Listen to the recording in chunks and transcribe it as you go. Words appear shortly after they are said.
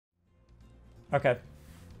Okay.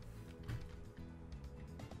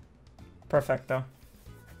 Perfecto.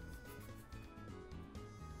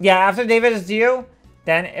 Yeah, after David is you,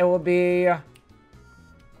 then it will be...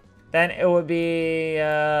 Then it would be...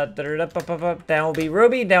 then it will be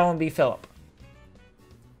Ruby, then it will be Philip.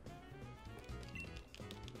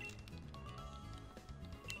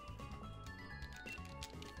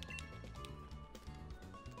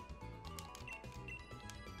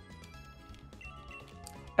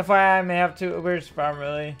 FYI, I may have 2 Ubers, but I'm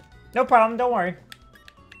really... No problem, don't worry.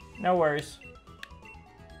 No worries.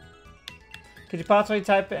 Could you possibly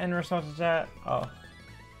type it in response to chat? Oh.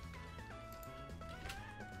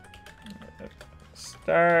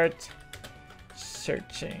 Start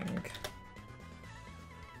searching.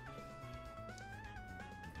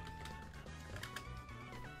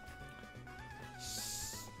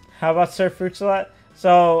 How about Sir Fruit Salad?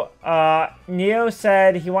 So, Neo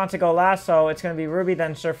said he wants to go last, so it's going to be Ruby,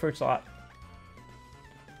 then Sir Fruit Salad.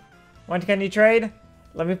 When can you trade?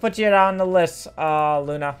 Let me put you on the list,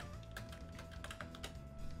 Luna.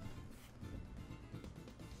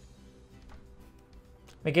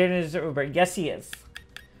 McGinn is Uber. Yes, he is.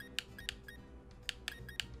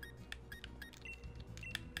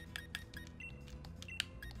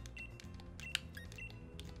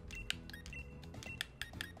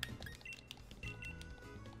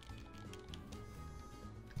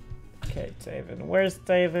 Okay, David. Where's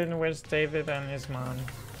David? Where's David and his mom?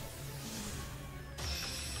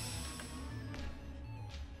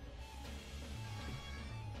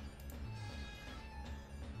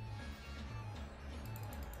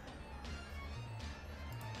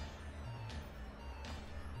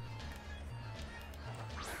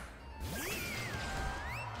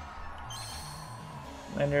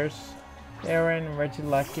 Lenders. Aaron, Reggie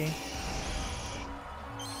Lucky.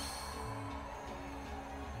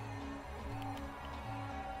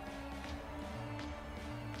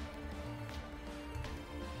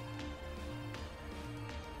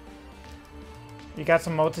 You got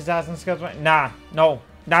some multitasking skills? Nah, no,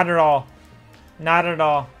 not at all. Not at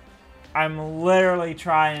all. I'm literally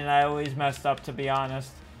trying and I always messed up, to be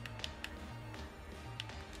honest.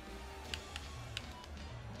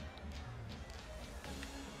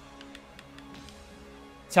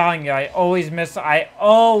 Telling you, I always miss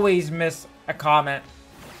a comment.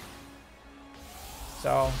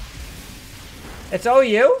 So, it's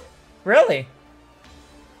OU? Really?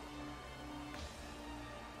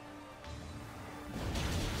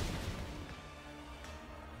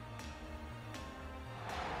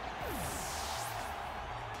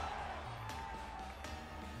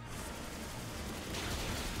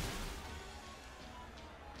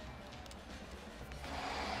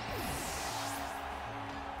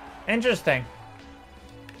 Interesting.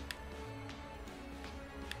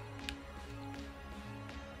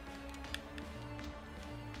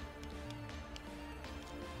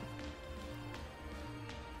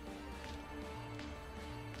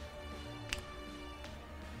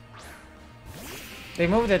 They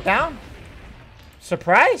moved it down?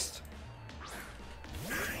 Surprised?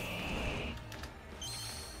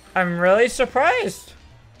 I'm really surprised.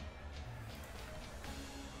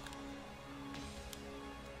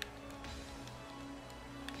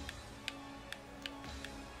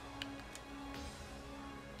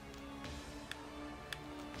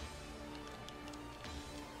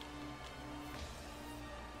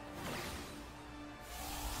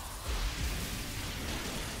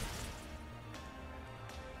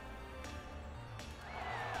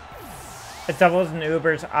 It doubles in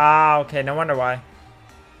Ubers. Ah, okay. No wonder why.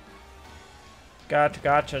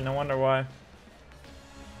 Gotcha. No wonder why.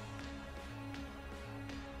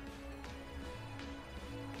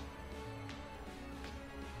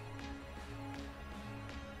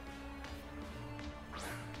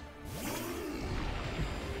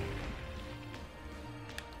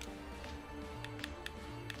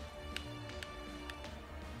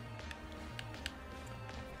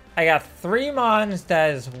 I got 3 mons that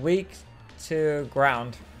is weak to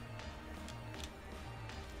ground.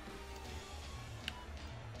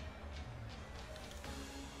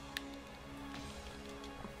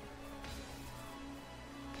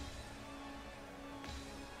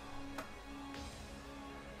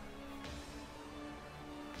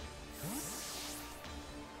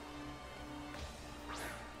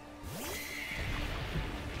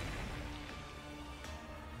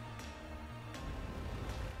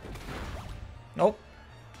 Nope.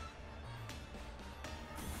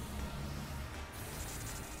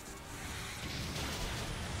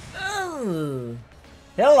 Ooh.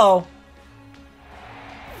 Hello.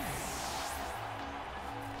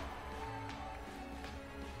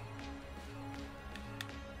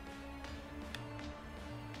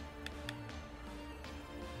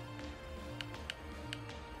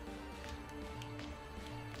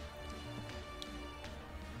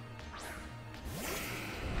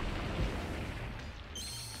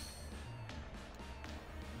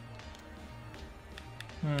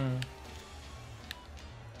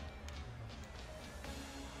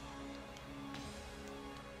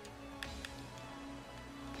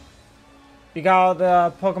 You got all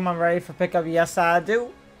the Pokemon ready for pickup? Yes, I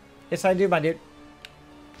do. Yes, I do, my dude.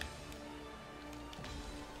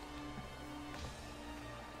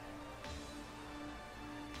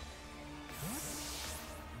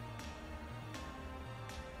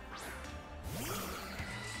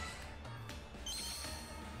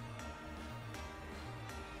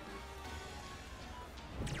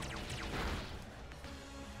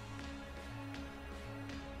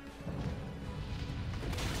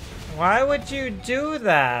 Why would you do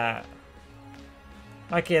that?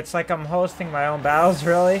 Lucky, it's like I'm hosting my own battles,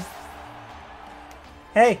 really?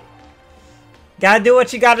 Hey! Gotta do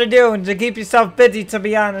what you gotta do and to keep yourself busy, to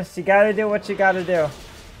be honest. You gotta do what you gotta do.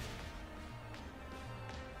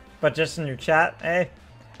 But just in your chat, hey.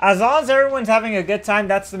 As long as everyone's having a good time,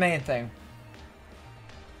 that's the main thing.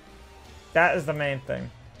 That is the main thing.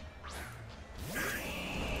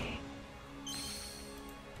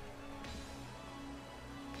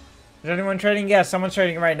 Is anyone trading? Yes, someone's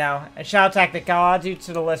trading right now. And Shadow Tactic, I'll add you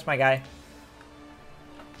to the list, my guy.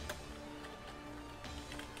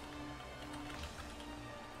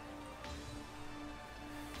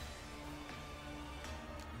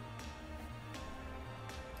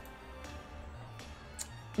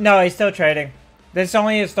 No, he's still trading. This is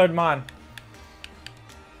only his third mon.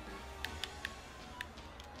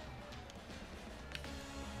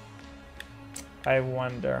 I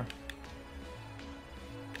wonder.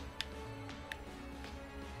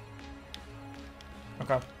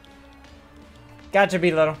 Okay. Gotcha, be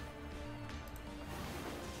little.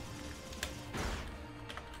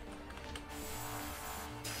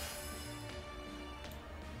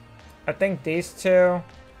 I think these two.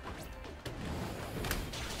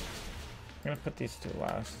 I'm gonna put these two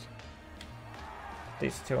last.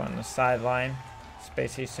 These two on the sideline.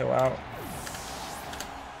 Space these two out.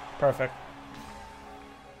 Perfect.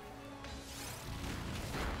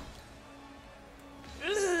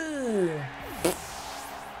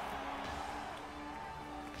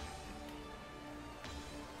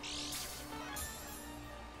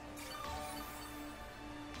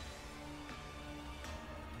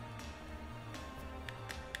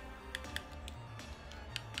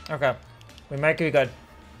 Okay. We might be good.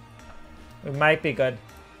 We might be good.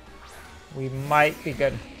 We might be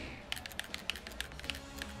good.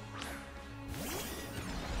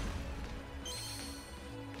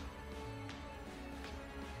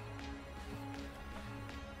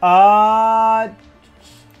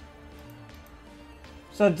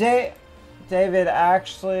 So David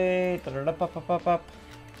actually...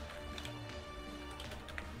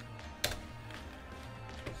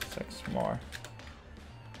 6 more.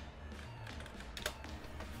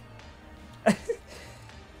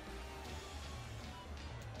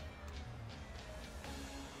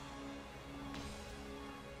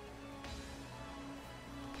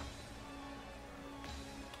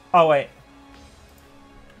 Oh, wait.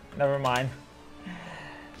 Never mind.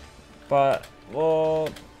 But we'll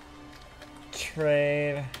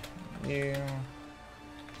trade you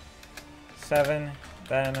 7,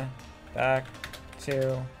 then back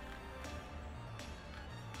to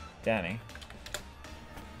Danny.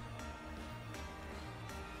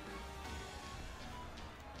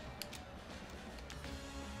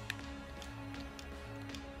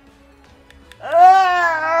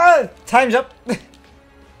 Time's up.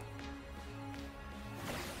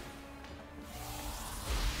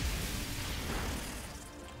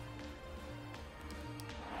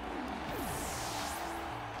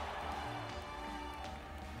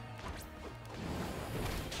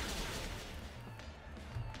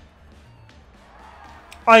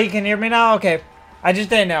 Oh, you can hear me now? Okay. I just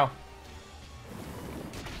didn't know.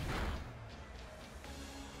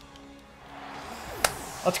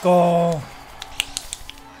 Let's go.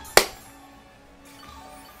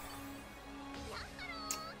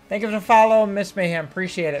 Thank you for the follow, Miss Mayhem.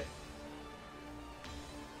 Appreciate it.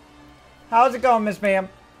 How's it going, Miss Mayhem?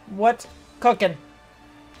 What's cooking?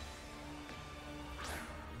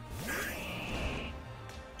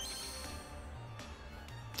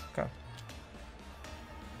 Okay.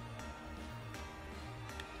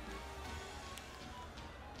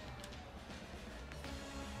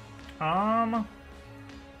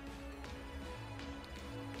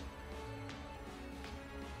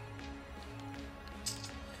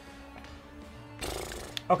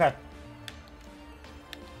 Okay.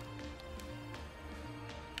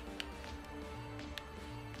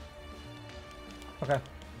 Okay.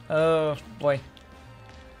 Oh boy.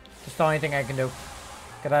 Just the only thing I can do.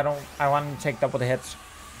 Cause I want to take double the hits.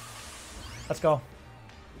 Let's go.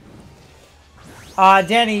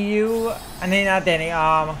 Danny, I mean, not Danny,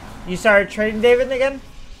 you started trading David again?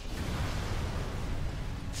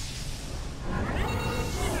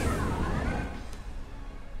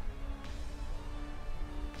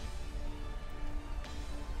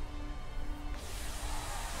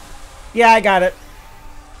 Yeah, I got it.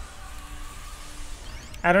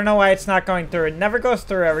 I don't know why it's not going through. It never goes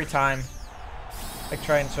through every time. Like,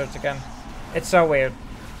 try and search again. It's so weird.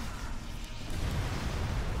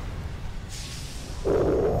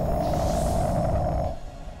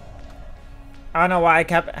 I don't know why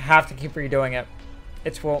I have to keep redoing it.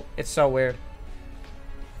 It's so weird.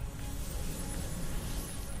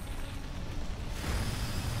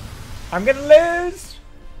 I'm gonna lose!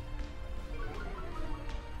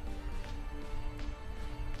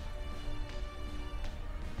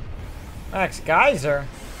 Max Geyser?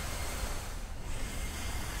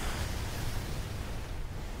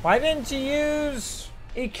 Why didn't you use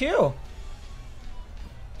EQ?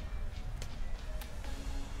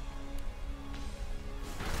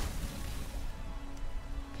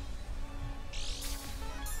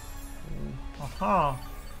 Aha.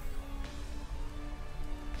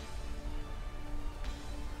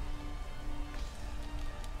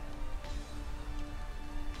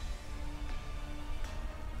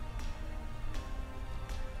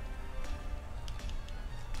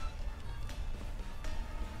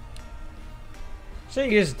 So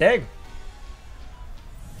you use dig.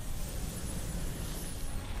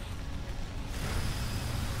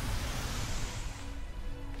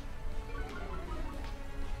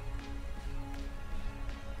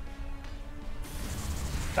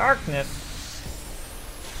 Darkness.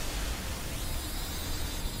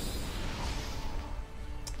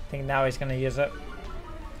 I think now he's gonna use it.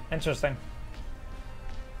 Interesting.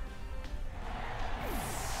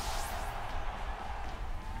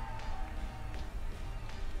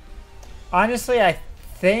 Honestly, I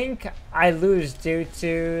think I lose due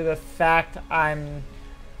to the fact I'm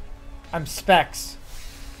Specs.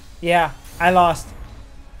 Yeah, I lost.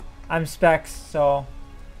 I'm Specs, so.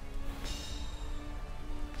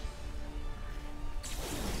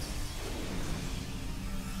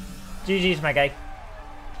 GG's, my guy.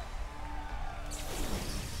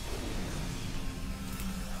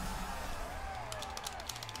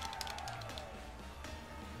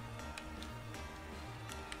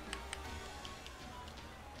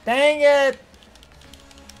 Dang it!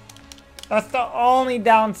 That's the only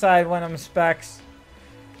downside when I'm Specs.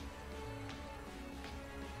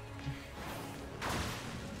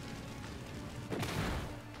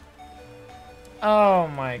 Oh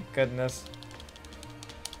my goodness.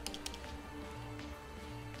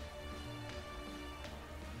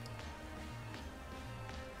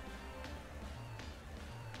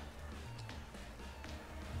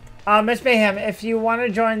 Miss Mayhem, if you want to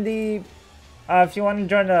join the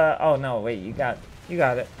oh no, wait, you got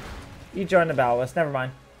it. You joined the battle list, never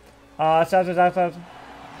mind. So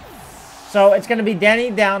it's gonna be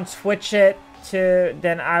Danny down, switch it to,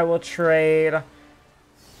 then I will trade,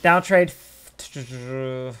 down trade,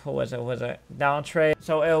 what was it, down trade,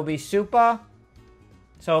 so it'll be Supa,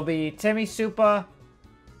 so it'll be Timmy, Supa,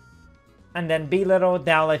 and then B Little,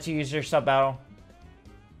 down, let you use your sub battle,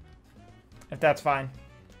 if that's fine.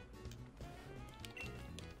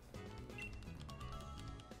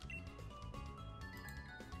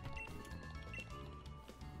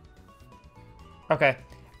 Okay.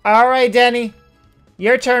 Alright, Danny.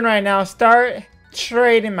 Your turn right now. Start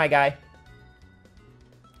trading, my guy.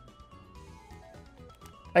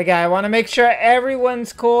 Okay, I want to make sure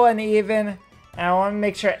everyone's cool and even. And I want to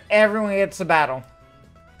make sure everyone gets the battle.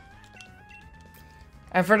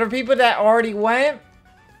 And for the people that already went,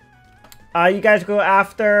 you guys go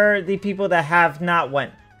after the people that have not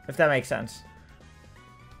went. If that makes sense.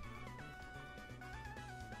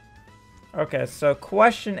 Okay, so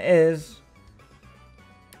question is,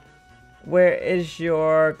 where is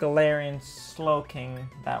your Galarian Slowking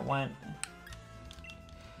that went?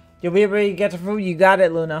 You'll be able to get the food. You got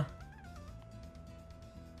it, Luna.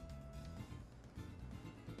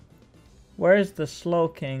 Where's the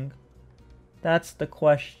Slowking? That's the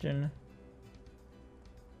question.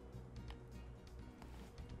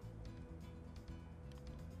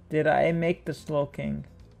 Did I make the Slowking?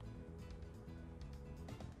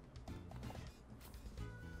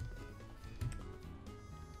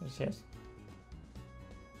 Yes.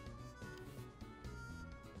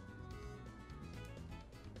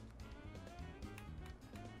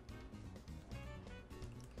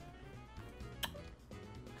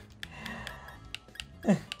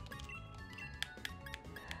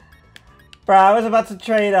 Bro, I was about to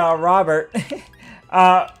trade Robert.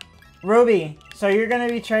 Ruby, So you're gonna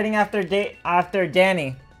be trading after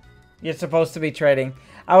Danny. You're supposed to be trading.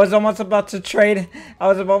 I was almost about to trade.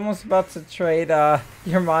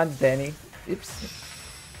 Your mon, Danny. Oops.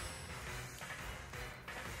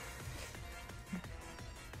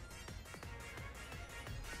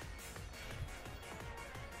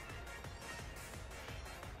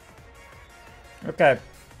 Okay.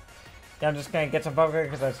 Yeah, I'm just gonna get some poker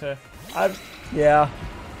because I should. Yeah.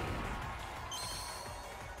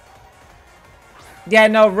 Yeah,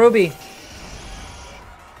 no, Ruby.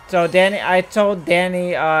 So Danny, I told Danny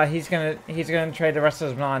he's gonna trade the rest of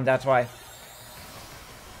his mon. That's why.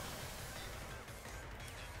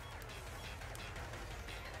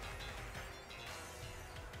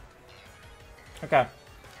 Okay.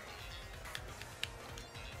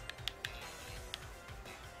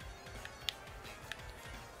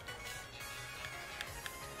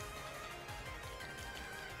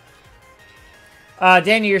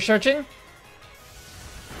 Danny, you're searching?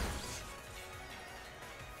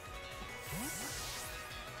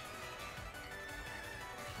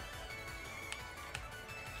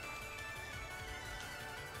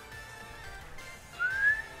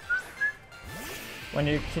 When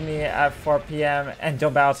you continue at 4 p.m. and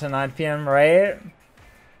don't battle till 9 p.m., right?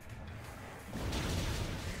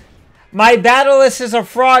 My battle list is a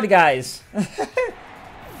fraud, guys.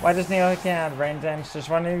 Why does Neo can't add rain damage? Just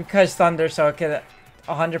wondering because thunder, so it could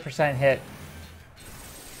 100% hit.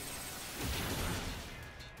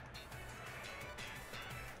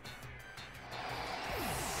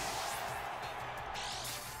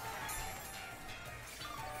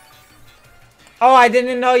 Oh, I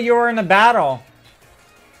didn't know you were in a battle.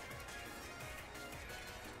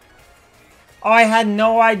 Oh, I had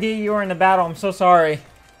no idea you were in a battle. I'm so sorry.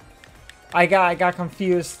 I got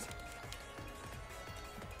confused.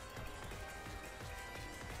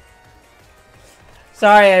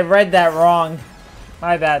 Sorry, I read that wrong.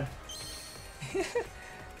 My bad.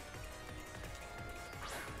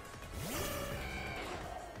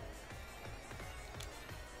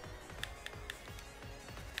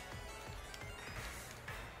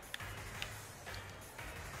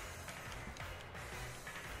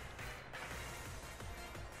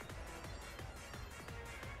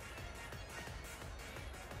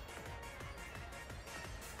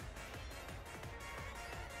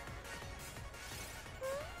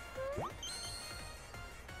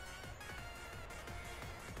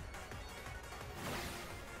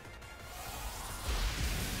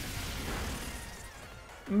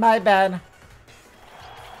 My bad.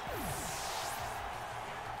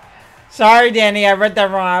 Sorry, Danny. I read that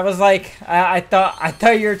wrong. I was like, I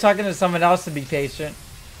thought you were talking to someone else to be patient.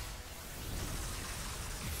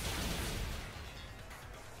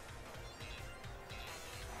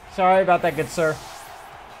 Sorry about that, good sir.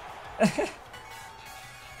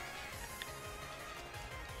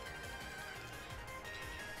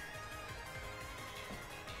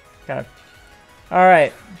 Okay. All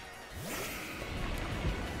right.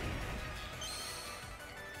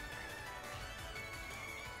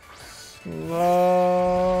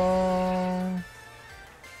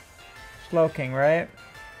 Slowking, right?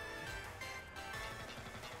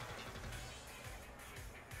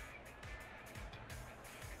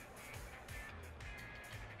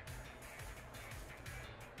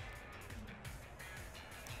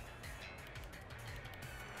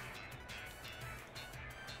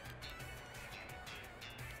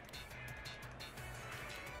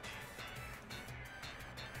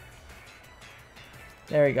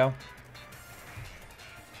 There we go.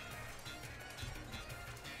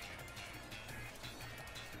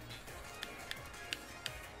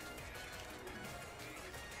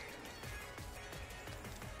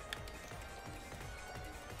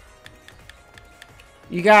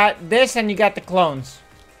 You got this and you got the clones.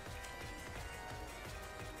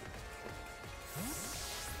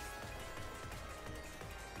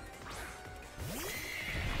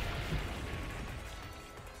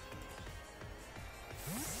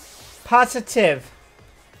 Positive.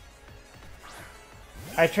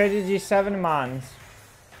 I traded you 7 mons.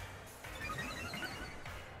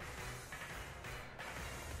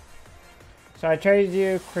 So I traded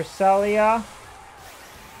you Cresselia.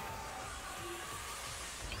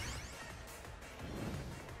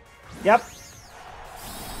 Yep.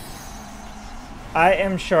 I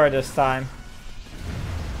am sure this time.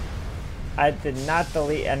 I did not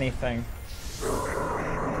delete anything.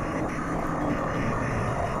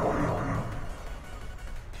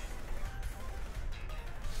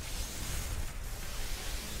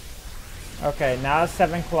 Okay, now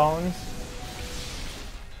 7 clones.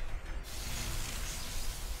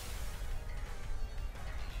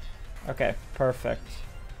 Okay, perfect.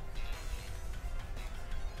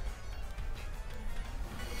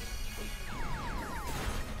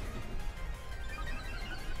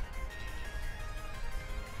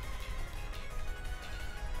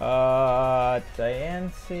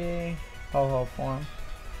 fancy ho-ho form.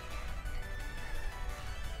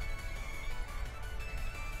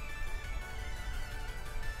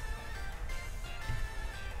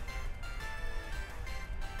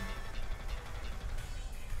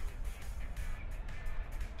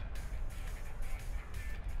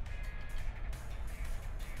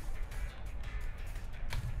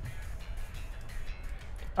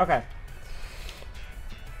 Okay.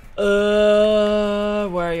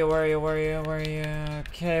 Where are you? Where are you? Where are you? Where are you?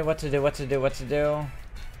 Okay, what to do? What to do? What to do?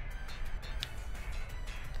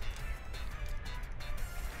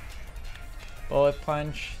 Bullet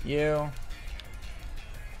punch. You.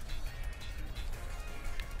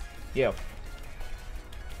 You.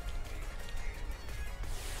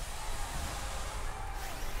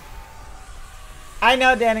 I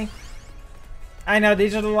know, Danny. I know,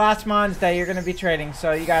 these are the last mons that you're going to be trading,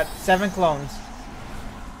 so you got 7 clones.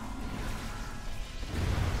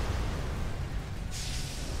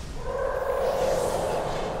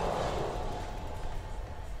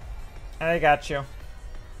 I got you.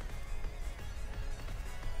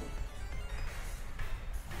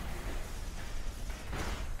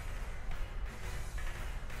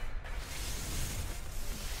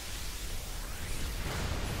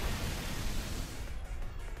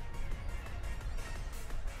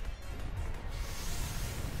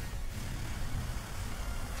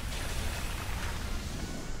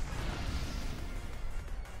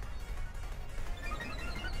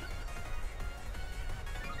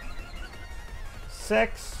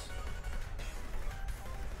 Six.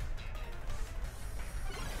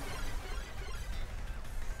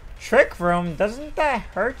 Trick room, doesn't that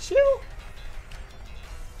hurt you?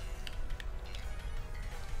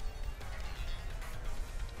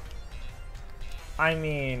 I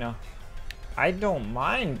mean, I don't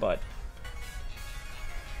mind, but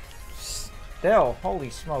still,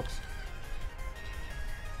 holy smokes.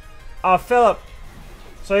 Philip,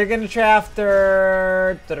 so you're gonna try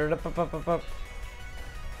after.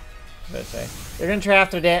 What did I say? You're gonna try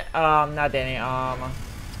after not Danny.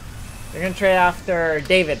 You're gonna try after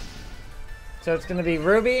David. So it's gonna be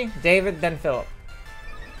Ruby, David, then Philip.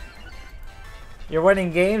 You're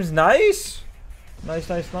winning games. Nice. Nice,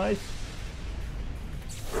 nice, nice.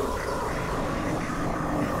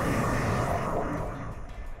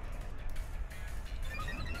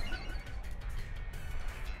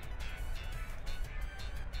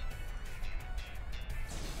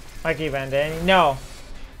 Mikey Van Danny. No.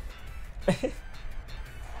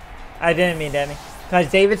 I didn't mean Danny.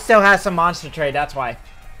 Because David still has some monster trade, that's why.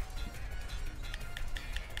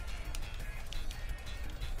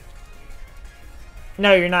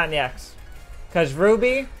 No, you're not in the X. Because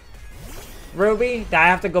Ruby, I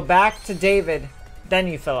have to go back to David, then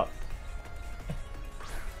you fill up.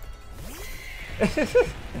 It's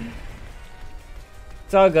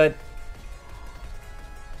all good.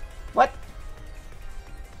 What?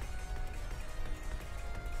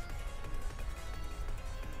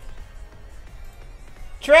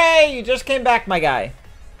 Trey, you just came back, my guy.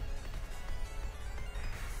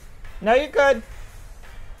 No, you're good.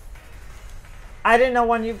 I didn't know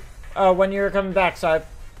when you were coming back, so I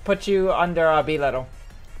put you under B-Little.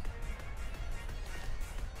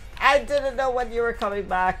 I didn't know when you were coming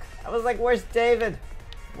back. I was like, where's David?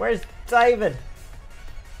 Where's David?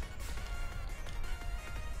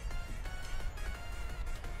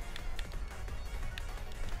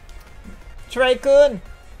 Trey-kun!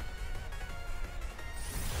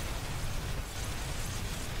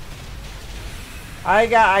 I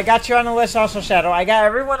got you on the list also, Shadow. I got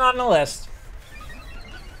everyone on the list.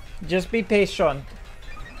 Just be patient.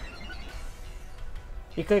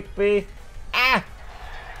 You click B. Ah!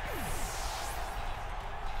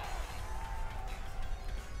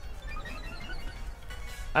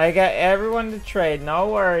 I got everyone to trade. No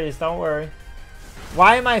worries, don't worry.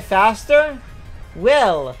 Why am I faster?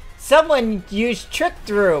 Will, someone used Trick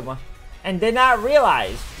Room and did not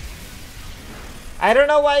realize. I don't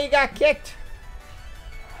know why you got kicked.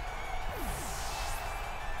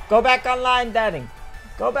 Go back online, Danny.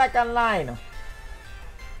 Go back online. It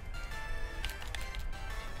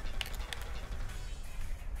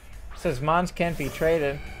says mons can't be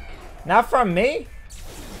traded. Not from me?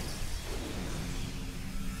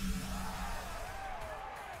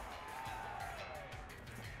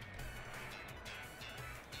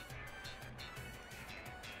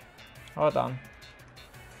 Hold on.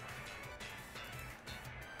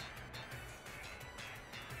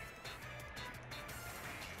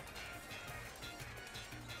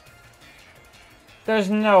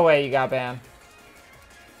 There's no way you got banned.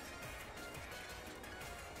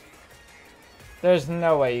 There's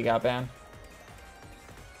no way you got banned.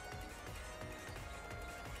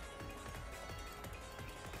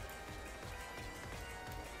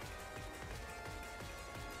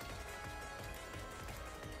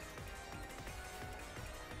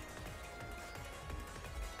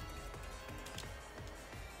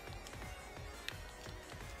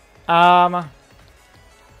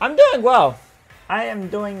 I'm doing well. I am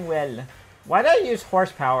doing well. Why did I use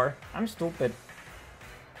horsepower? I'm stupid.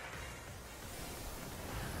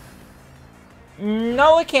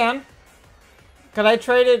 No, it can. Cause I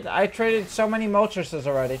traded so many Moltres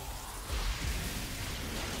already.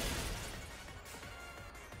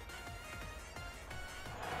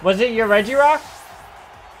 Was it your Regirock?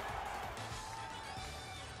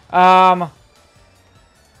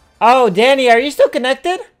 Oh, Danny, are you still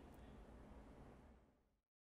connected?